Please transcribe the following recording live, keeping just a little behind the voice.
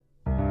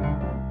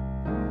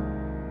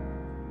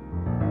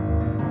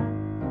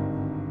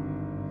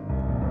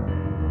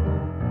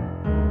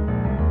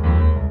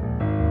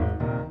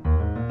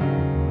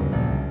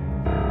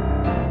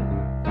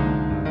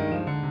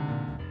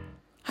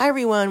Hi,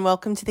 everyone.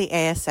 Welcome to the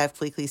ASF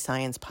Weekly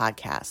Science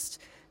Podcast.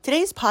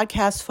 Today's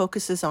podcast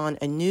focuses on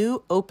a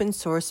new open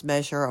source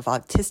measure of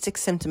autistic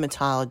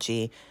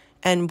symptomatology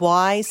and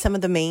why some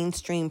of the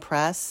mainstream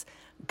press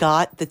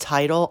got the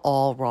title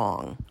all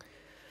wrong.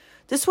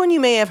 This one you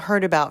may have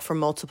heard about from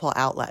multiple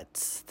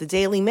outlets. The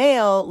Daily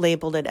Mail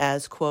labeled it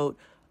as, quote,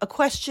 a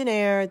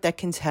questionnaire that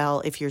can tell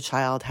if your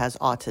child has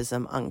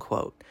autism,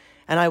 unquote.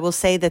 And I will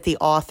say that the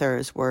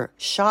authors were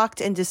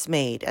shocked and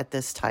dismayed at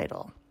this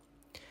title.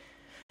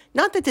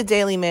 Not that the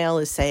Daily Mail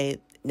is, say,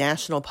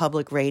 National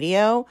Public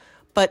Radio,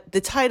 but the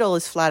title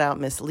is flat out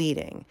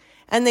misleading.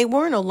 And they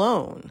weren't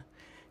alone.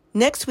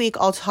 Next week,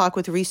 I'll talk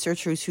with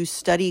researchers whose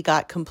study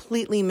got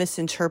completely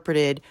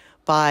misinterpreted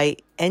by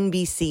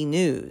NBC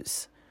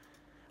News.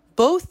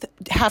 Both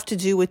have to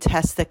do with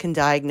tests that can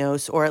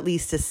diagnose or at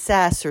least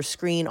assess or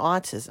screen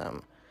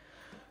autism.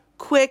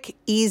 Quick,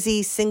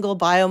 easy, single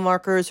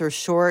biomarkers or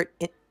short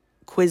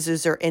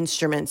quizzes or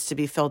instruments to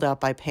be filled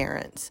out by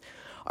parents.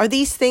 Are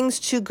these things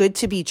too good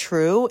to be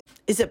true?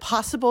 Is it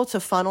possible to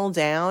funnel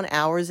down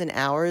hours and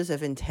hours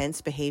of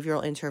intense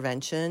behavioral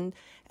intervention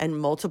and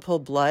multiple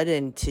blood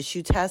and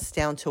tissue tests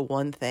down to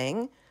one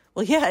thing?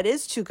 Well, yeah, it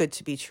is too good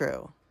to be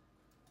true.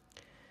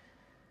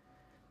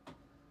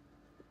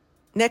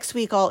 Next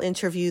week, I'll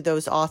interview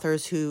those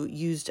authors who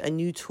used a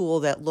new tool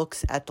that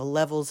looks at the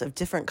levels of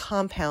different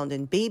compound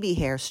in baby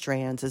hair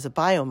strands as a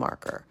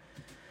biomarker.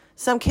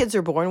 Some kids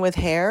are born with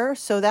hair,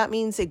 so that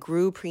means it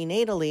grew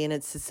prenatally and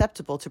it's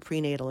susceptible to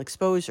prenatal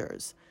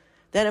exposures.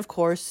 Then, of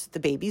course, the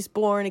baby's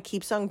born, it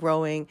keeps on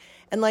growing,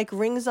 and like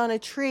rings on a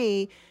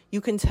tree,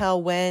 you can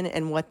tell when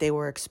and what they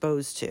were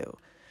exposed to.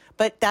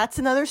 But that's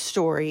another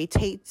story.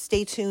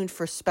 Stay tuned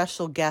for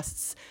special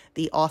guests,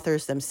 the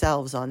authors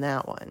themselves on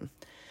that one.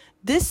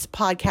 This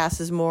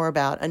podcast is more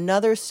about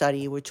another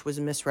study which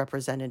was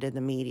misrepresented in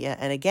the media.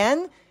 And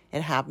again,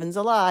 it happens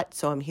a lot,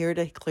 so I'm here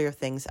to clear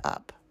things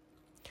up.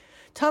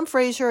 Tom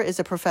Fraser is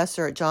a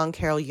professor at John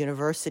Carroll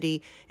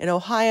University in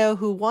Ohio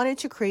who wanted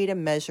to create a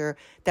measure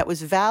that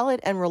was valid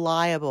and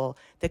reliable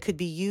that could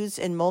be used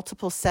in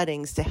multiple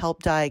settings to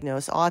help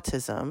diagnose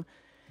autism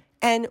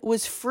and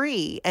was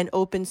free and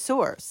open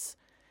source.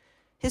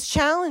 His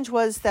challenge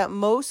was that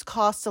most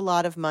cost a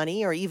lot of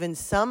money or even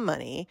some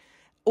money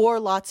or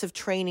lots of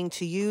training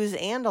to use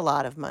and a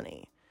lot of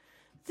money.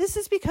 This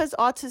is because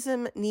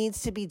autism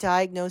needs to be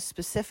diagnosed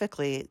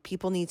specifically.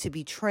 People need to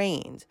be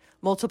trained.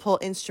 Multiple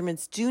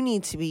instruments do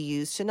need to be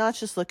used to not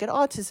just look at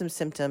autism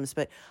symptoms,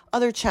 but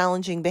other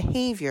challenging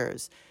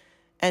behaviors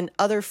and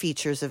other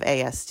features of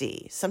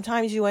ASD.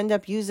 Sometimes you end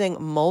up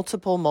using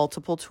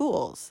multiple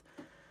tools.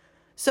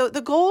 So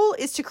the goal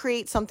is to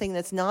create something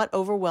that's not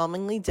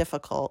overwhelmingly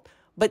difficult,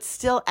 but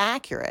still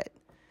accurate.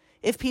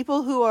 If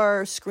people who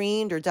are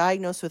screened or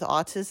diagnosed with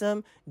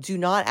autism do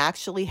not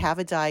actually have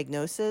a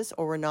diagnosis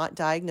or were not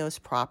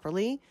diagnosed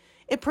properly,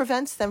 it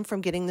prevents them from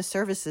getting the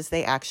services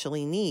they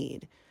actually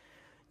need.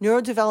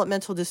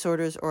 Neurodevelopmental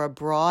disorders are a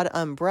broad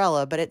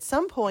umbrella, but at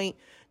some point,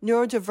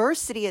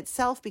 neurodiversity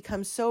itself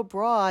becomes so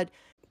broad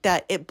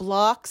that it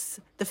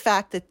blocks the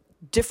fact that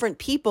different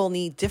people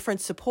need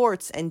different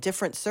supports and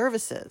different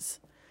services.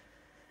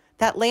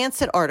 That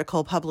Lancet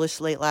article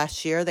published late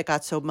last year that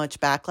got so much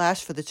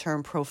backlash for the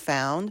term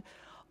profound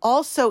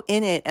also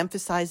in it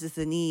emphasizes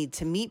the need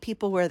to meet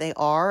people where they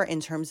are in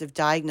terms of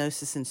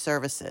diagnosis and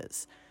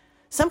services.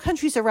 Some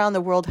countries around the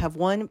world have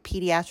one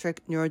pediatric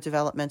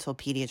neurodevelopmental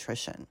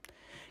pediatrician.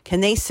 Can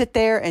they sit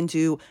there and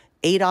do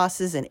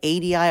ADOSs and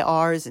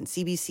ADIRs and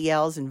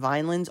CBCLs and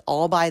Vinelands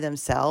all by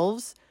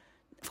themselves?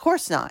 Of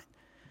course not.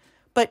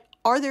 But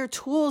are there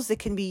tools that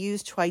can be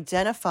used to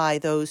identify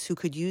those who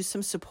could use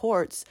some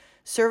supports,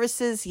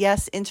 services,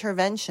 yes,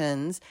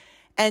 interventions,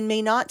 and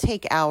may not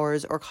take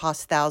hours or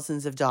cost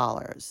thousands of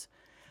dollars?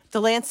 The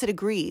Lancet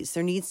agrees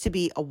there needs to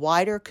be a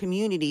wider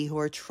community who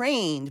are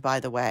trained, by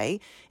the way,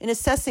 in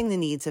assessing the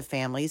needs of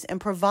families and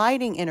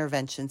providing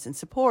interventions and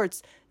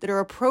supports that are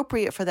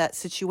appropriate for that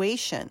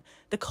situation,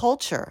 the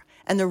culture,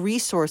 and the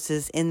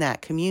resources in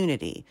that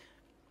community.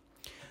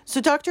 So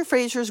Dr.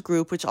 Fraser's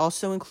group, which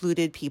also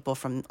included people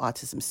from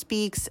Autism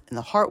Speaks and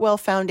the Hartwell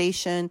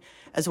Foundation,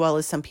 as well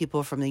as some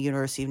people from the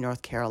University of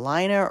North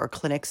Carolina or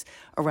clinics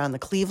around the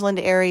Cleveland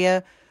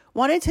area,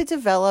 wanted to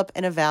develop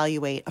and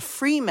evaluate a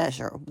free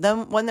measure,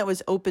 one that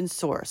was open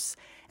source,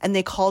 and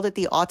they called it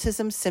the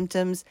Autism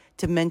Symptoms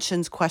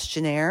Dimensions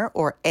Questionnaire,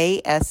 or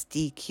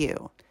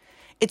ASDQ.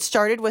 It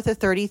started with a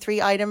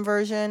 33-item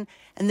version,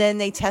 and then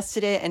they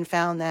tested it and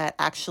found that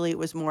actually it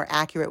was more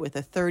accurate with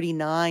a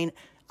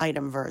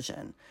 39-item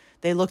version.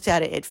 They looked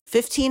at it at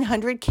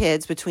 1,500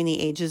 kids between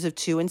the ages of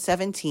 2 and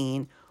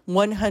 17,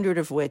 100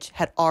 of which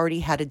had already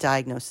had a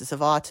diagnosis of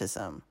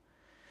autism.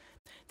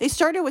 They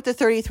started with the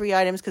 33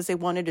 items because they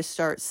wanted to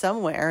start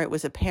somewhere. It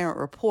was a parent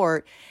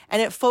report,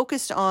 and it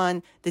focused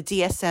on the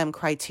DSM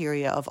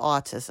criteria of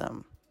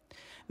autism.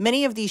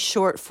 Many of these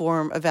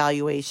short-form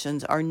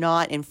evaluations are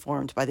not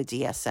informed by the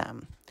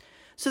DSM.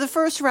 So the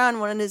first round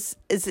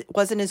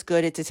wasn't as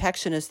good at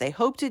detection as they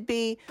hoped it'd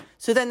be,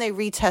 so then they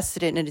retested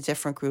it in a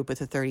different group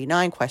with a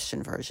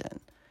 39-question version.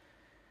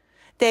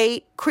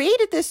 They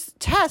created this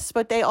test,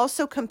 but they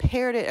also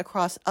compared it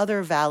across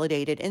other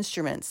validated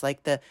instruments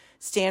like the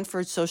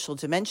Stanford Social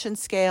Dimension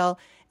Scale,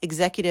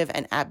 Executive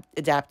and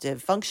Adaptive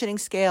Functioning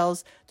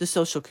Scales, the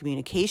Social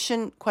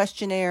Communication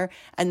Questionnaire,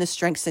 and the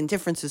Strengths and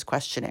Differences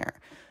Questionnaire.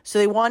 So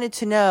they wanted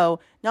to know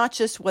not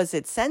just was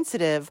it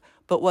sensitive,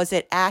 but was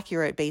it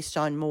accurate based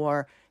on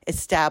more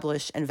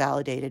established and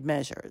validated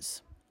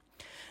measures.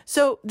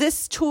 So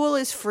this tool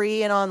is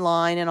free and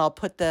online, and I'll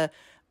put the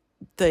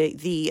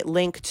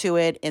link to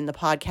it in the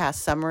podcast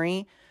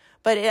summary,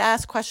 but it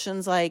asks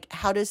questions like,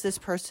 how does this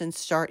person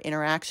start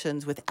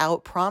interactions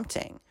without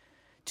prompting?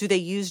 Do they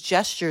use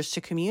gestures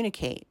to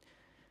communicate?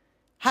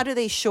 How do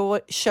they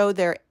show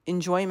their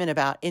enjoyment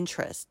about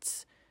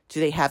interests?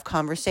 Do they have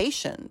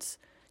conversations?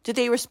 Do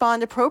they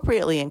respond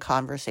appropriately in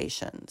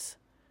conversations?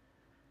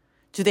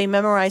 Do they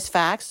memorize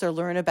facts or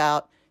learn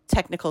about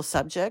technical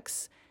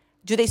subjects?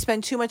 Do they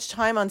spend too much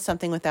time on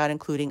something without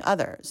including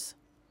others?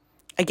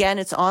 Again,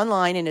 it's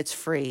online and it's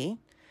free.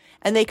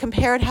 And they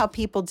compared how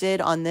people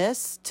did on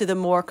this to the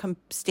more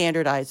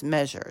standardized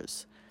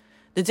measures.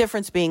 The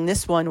difference being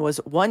this one was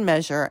one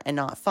measure and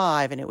not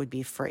 5, and it would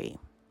be free.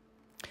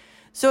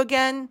 So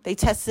again, they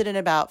tested in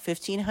about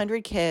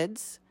 1,500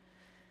 kids,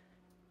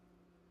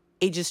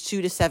 ages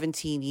 2 to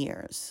 17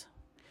 years.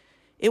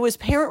 It was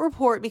parent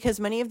report because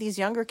many of these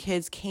younger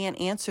kids can't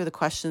answer the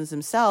questions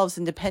themselves,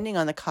 and depending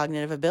on the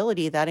cognitive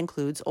ability, that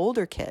includes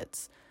older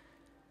kids.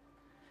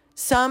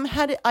 Some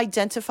had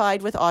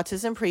identified with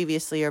autism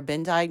previously or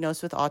been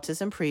diagnosed with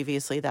autism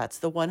previously. That's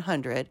the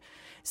 100.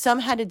 Some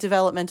had a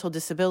developmental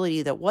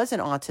disability that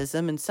wasn't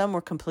autism, and some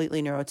were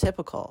completely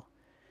neurotypical.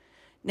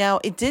 Now,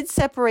 it did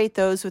separate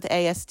those with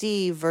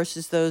ASD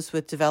versus those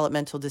with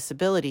developmental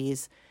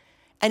disabilities,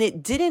 and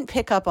it didn't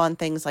pick up on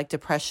things like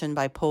depression,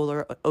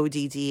 bipolar,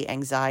 ODD,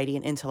 anxiety,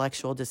 and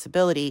intellectual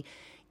disability,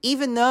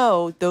 even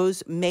though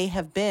those may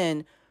have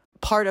been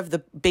part of the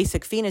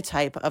basic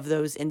phenotype of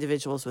those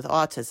individuals with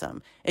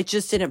autism. It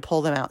just didn't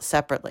pull them out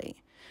separately.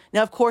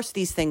 Now, of course,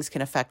 these things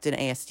can affect an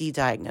ASD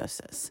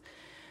diagnosis.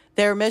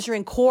 They're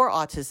measuring core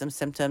autism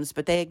symptoms,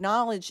 but they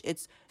acknowledge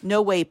it's no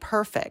way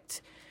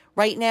perfect.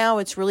 Right now,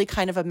 it's really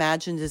kind of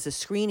imagined as a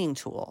screening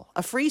tool,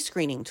 a free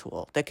screening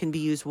tool that can be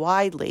used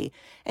widely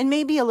and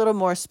maybe a little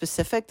more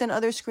specific than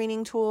other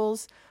screening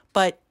tools,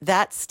 but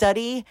that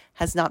study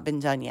has not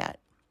been done yet.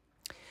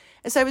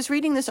 As I was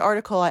reading this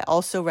article, I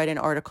also read an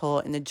article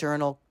in the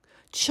journal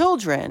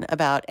Children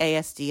about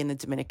ASD in the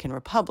Dominican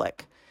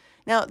Republic.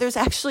 Now, there's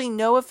actually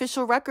no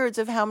official records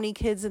of how many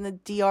kids in the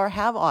DR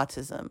have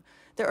autism.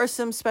 There are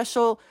some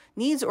special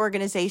needs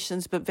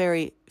organizations, but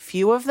very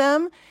few of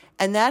them,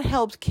 and that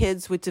helped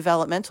kids with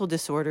developmental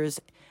disorders,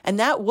 and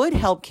that would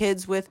help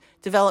kids with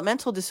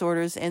developmental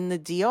disorders in the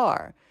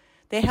DR.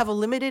 They have a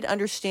limited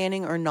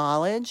understanding or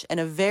knowledge and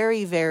a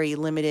very, very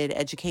limited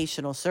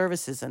educational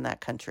services in that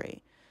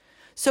country.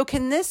 So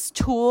can this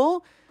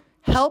tool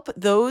help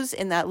those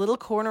in that little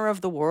corner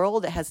of the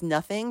world that has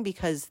nothing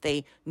because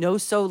they know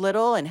so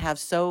little and have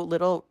so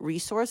little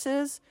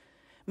resources?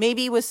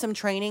 Maybe with some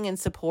training and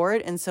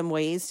support and some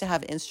ways to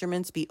have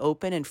instruments be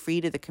open and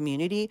free to the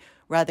community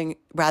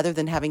rather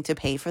than having to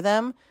pay for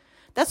them.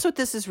 That's what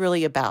this is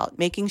really about,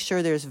 making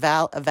sure there's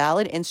a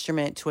valid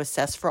instrument to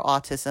assess for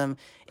autism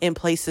in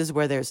places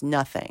where there's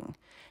nothing.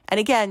 And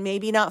again,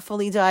 maybe not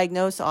fully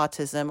diagnose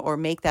autism or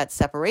make that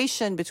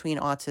separation between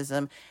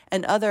autism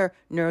and other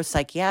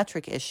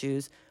neuropsychiatric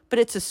issues, but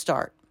it's a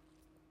start.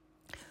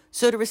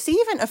 So to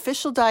receive an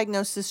official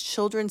diagnosis,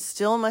 children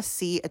still must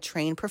see a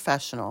trained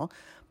professional,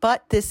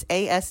 but this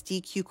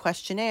ASDQ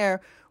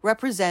questionnaire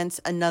represents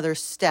another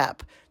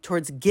step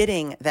towards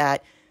getting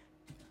that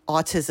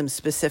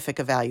autism-specific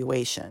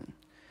evaluation.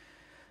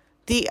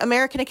 The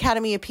American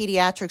Academy of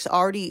Pediatrics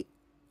already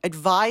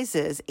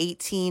advises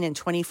 18 and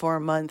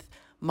 24-month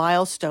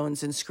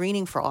milestones in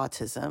screening for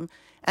autism,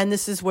 and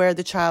this is where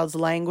the child's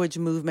language,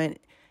 movement,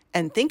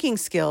 and thinking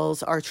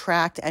skills are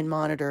tracked and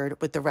monitored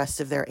with the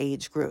rest of their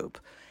age group.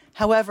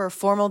 However,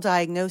 formal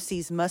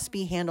diagnoses must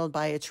be handled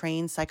by a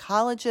trained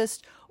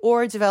psychologist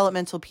or a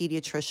developmental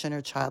pediatrician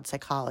or child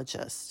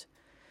psychologist.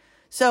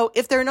 So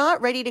if they're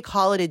not ready to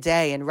call it a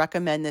day and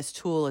recommend this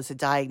tool as a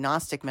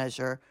diagnostic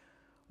measure,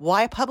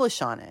 why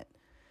publish on it?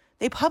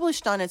 They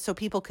published on it so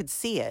people could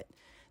see it.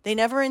 They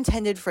never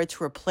intended for it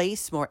to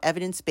replace more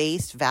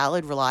evidence-based,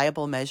 valid,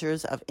 reliable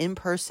measures of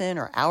in-person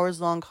or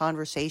hours-long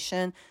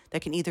conversation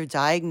that can either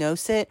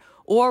diagnose it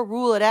or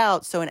rule it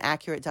out so an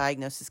accurate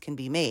diagnosis can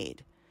be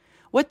made.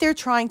 What they're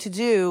trying to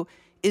do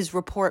is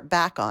report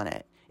back on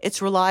it.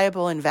 It's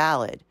reliable and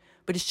valid,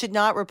 but it should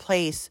not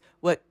replace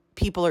what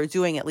people are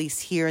doing, at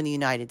least here in the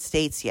United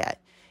States yet.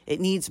 It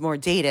needs more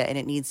data and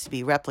it needs to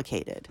be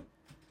replicated.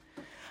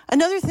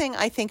 Another thing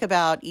I think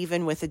about,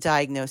 even with a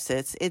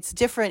diagnosis, it's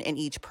different in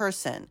each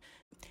person.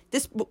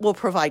 This will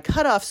provide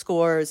cutoff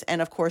scores,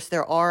 and of course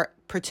there are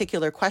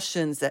particular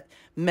questions that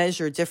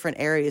measure different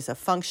areas of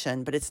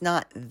function, but it's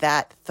not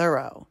that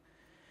thorough.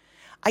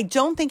 I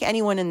don't think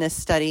anyone in this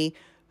study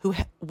who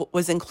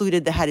was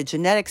included that had a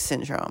genetic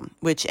syndrome,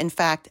 which in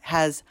fact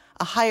has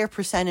a higher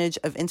percentage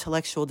of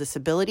intellectual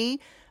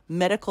disability,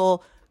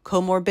 medical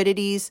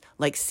comorbidities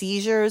like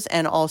seizures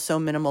and also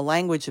minimal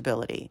language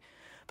ability.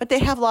 But they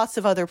have lots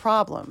of other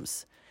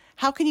problems.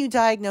 How can you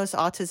diagnose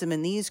autism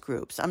in these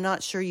groups? I'm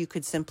not sure you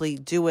could simply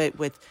do it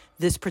with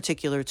this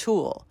particular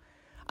tool.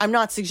 I'm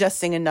not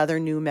suggesting another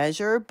new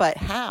measure, but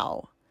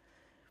how?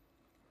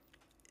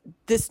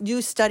 This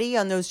new study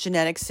on those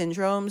genetic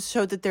syndromes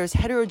showed that there's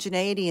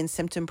heterogeneity in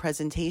symptom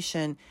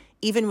presentation,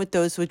 even with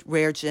those with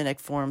rare genetic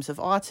forms of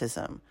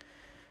autism.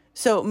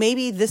 So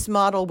maybe this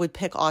model would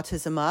pick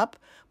autism up,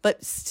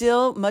 but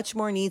still much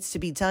more needs to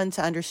be done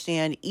to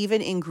understand,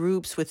 even in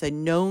groups with a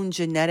known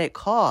genetic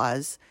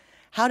cause,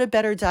 how to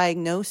better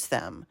diagnose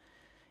them.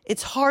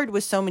 It's hard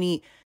with so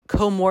many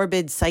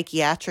comorbid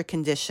psychiatric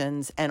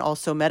conditions and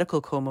also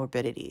medical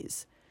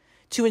comorbidities.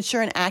 To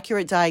ensure an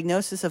accurate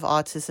diagnosis of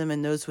autism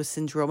in those with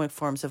syndromic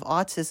forms of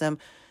autism,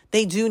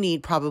 they do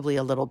need probably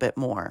a little bit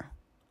more.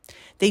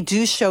 They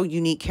do show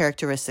unique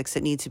characteristics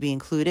that need to be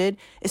included,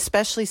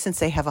 especially since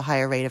they have a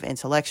higher rate of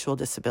intellectual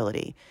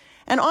disability.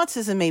 And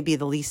autism may be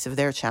the least of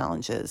their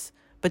challenges,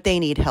 but they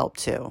need help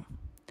too.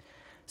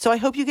 So I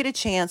hope you get a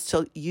chance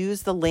to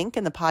use the link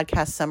in the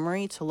podcast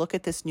summary to look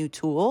at this new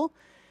tool.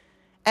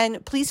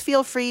 And please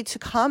feel free to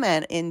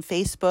comment in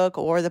Facebook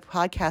or the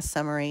podcast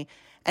summary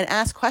and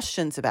ask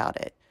questions about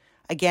it.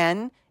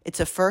 Again, it's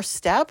a first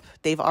step.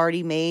 They've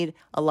already made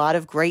a lot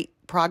of great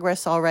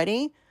progress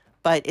already,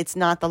 but it's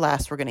not the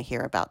last we're going to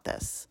hear about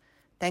this.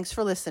 Thanks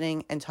for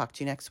listening, and talk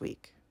to you next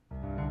week.